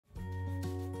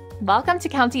Welcome to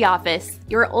County Office,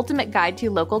 your ultimate guide to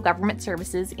local government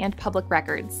services and public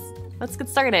records. Let's get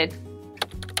started.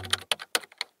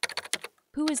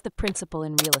 Who is the principal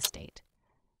in real estate?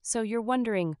 So you're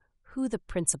wondering who the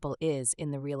principal is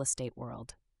in the real estate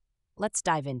world. Let's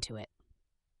dive into it.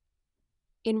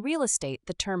 In real estate,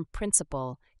 the term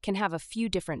principal can have a few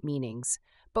different meanings,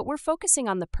 but we're focusing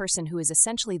on the person who is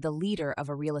essentially the leader of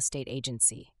a real estate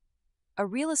agency. A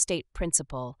real estate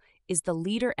principal is the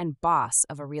leader and boss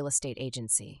of a real estate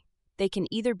agency. They can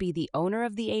either be the owner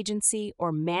of the agency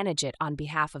or manage it on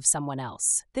behalf of someone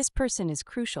else. This person is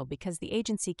crucial because the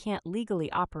agency can't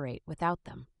legally operate without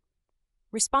them.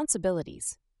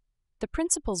 Responsibilities. The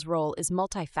principal's role is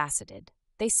multifaceted.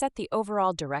 They set the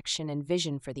overall direction and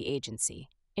vision for the agency,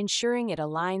 ensuring it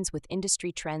aligns with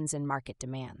industry trends and market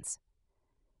demands.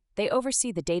 They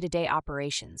oversee the day-to-day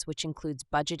operations, which includes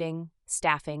budgeting,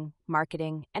 staffing,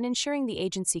 marketing, and ensuring the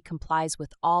agency complies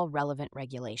with all relevant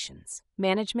regulations.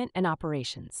 Management and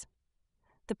operations.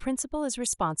 The principal is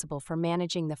responsible for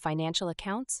managing the financial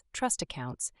accounts, trust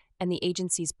accounts, and the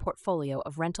agency's portfolio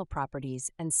of rental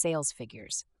properties and sales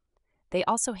figures. They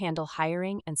also handle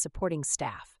hiring and supporting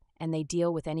staff, and they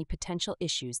deal with any potential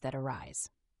issues that arise.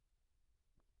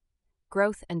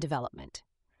 Growth and development.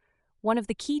 One of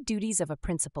the key duties of a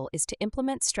principal is to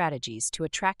implement strategies to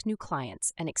attract new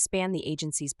clients and expand the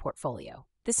agency's portfolio.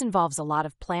 This involves a lot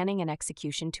of planning and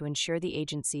execution to ensure the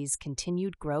agency's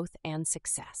continued growth and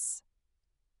success.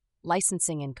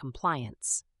 Licensing and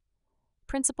compliance.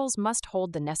 Principals must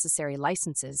hold the necessary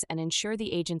licenses and ensure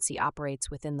the agency operates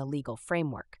within the legal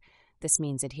framework. This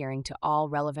means adhering to all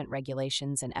relevant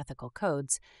regulations and ethical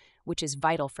codes, which is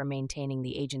vital for maintaining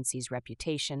the agency's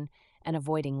reputation and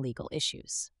avoiding legal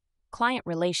issues. Client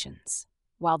relations.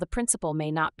 While the principal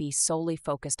may not be solely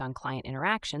focused on client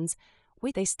interactions,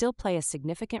 they still play a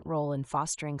significant role in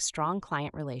fostering strong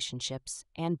client relationships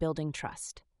and building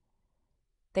trust.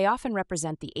 They often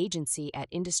represent the agency at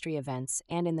industry events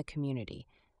and in the community,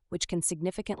 which can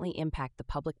significantly impact the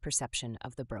public perception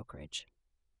of the brokerage.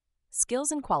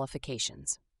 Skills and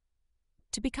qualifications.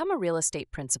 To become a real estate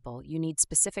principal, you need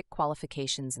specific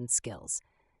qualifications and skills.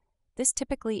 This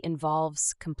typically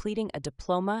involves completing a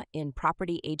diploma in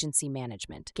property agency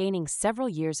management, gaining several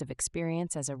years of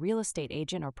experience as a real estate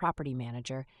agent or property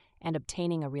manager, and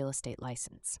obtaining a real estate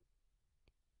license.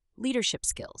 Leadership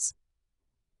skills.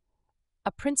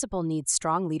 A principal needs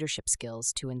strong leadership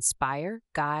skills to inspire,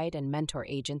 guide, and mentor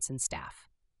agents and staff.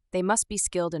 They must be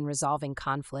skilled in resolving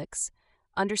conflicts,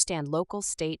 understand local,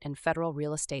 state, and federal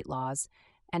real estate laws,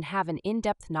 and have an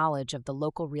in-depth knowledge of the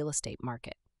local real estate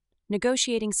market.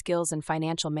 Negotiating skills and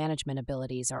financial management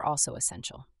abilities are also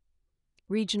essential.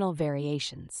 Regional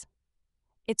variations.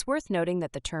 It's worth noting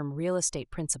that the term real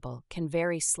estate principal can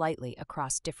vary slightly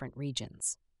across different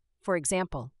regions. For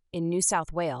example, in New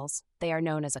South Wales, they are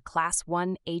known as a Class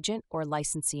 1 agent or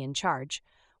licensee in charge,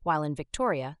 while in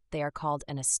Victoria, they are called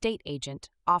an estate agent,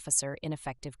 officer in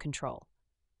effective control.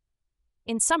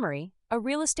 In summary, a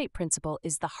real estate principal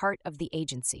is the heart of the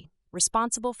agency,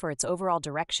 responsible for its overall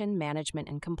direction, management,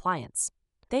 and compliance.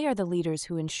 They are the leaders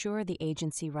who ensure the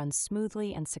agency runs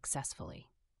smoothly and successfully.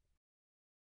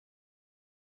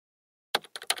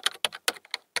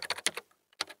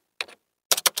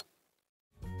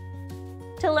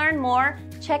 To learn more,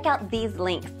 check out these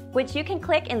links, which you can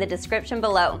click in the description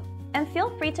below. And feel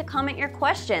free to comment your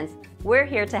questions. We're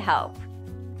here to help.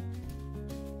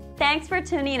 Thanks for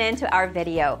tuning in to our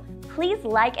video. Please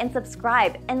like and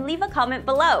subscribe and leave a comment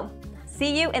below.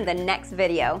 See you in the next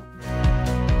video.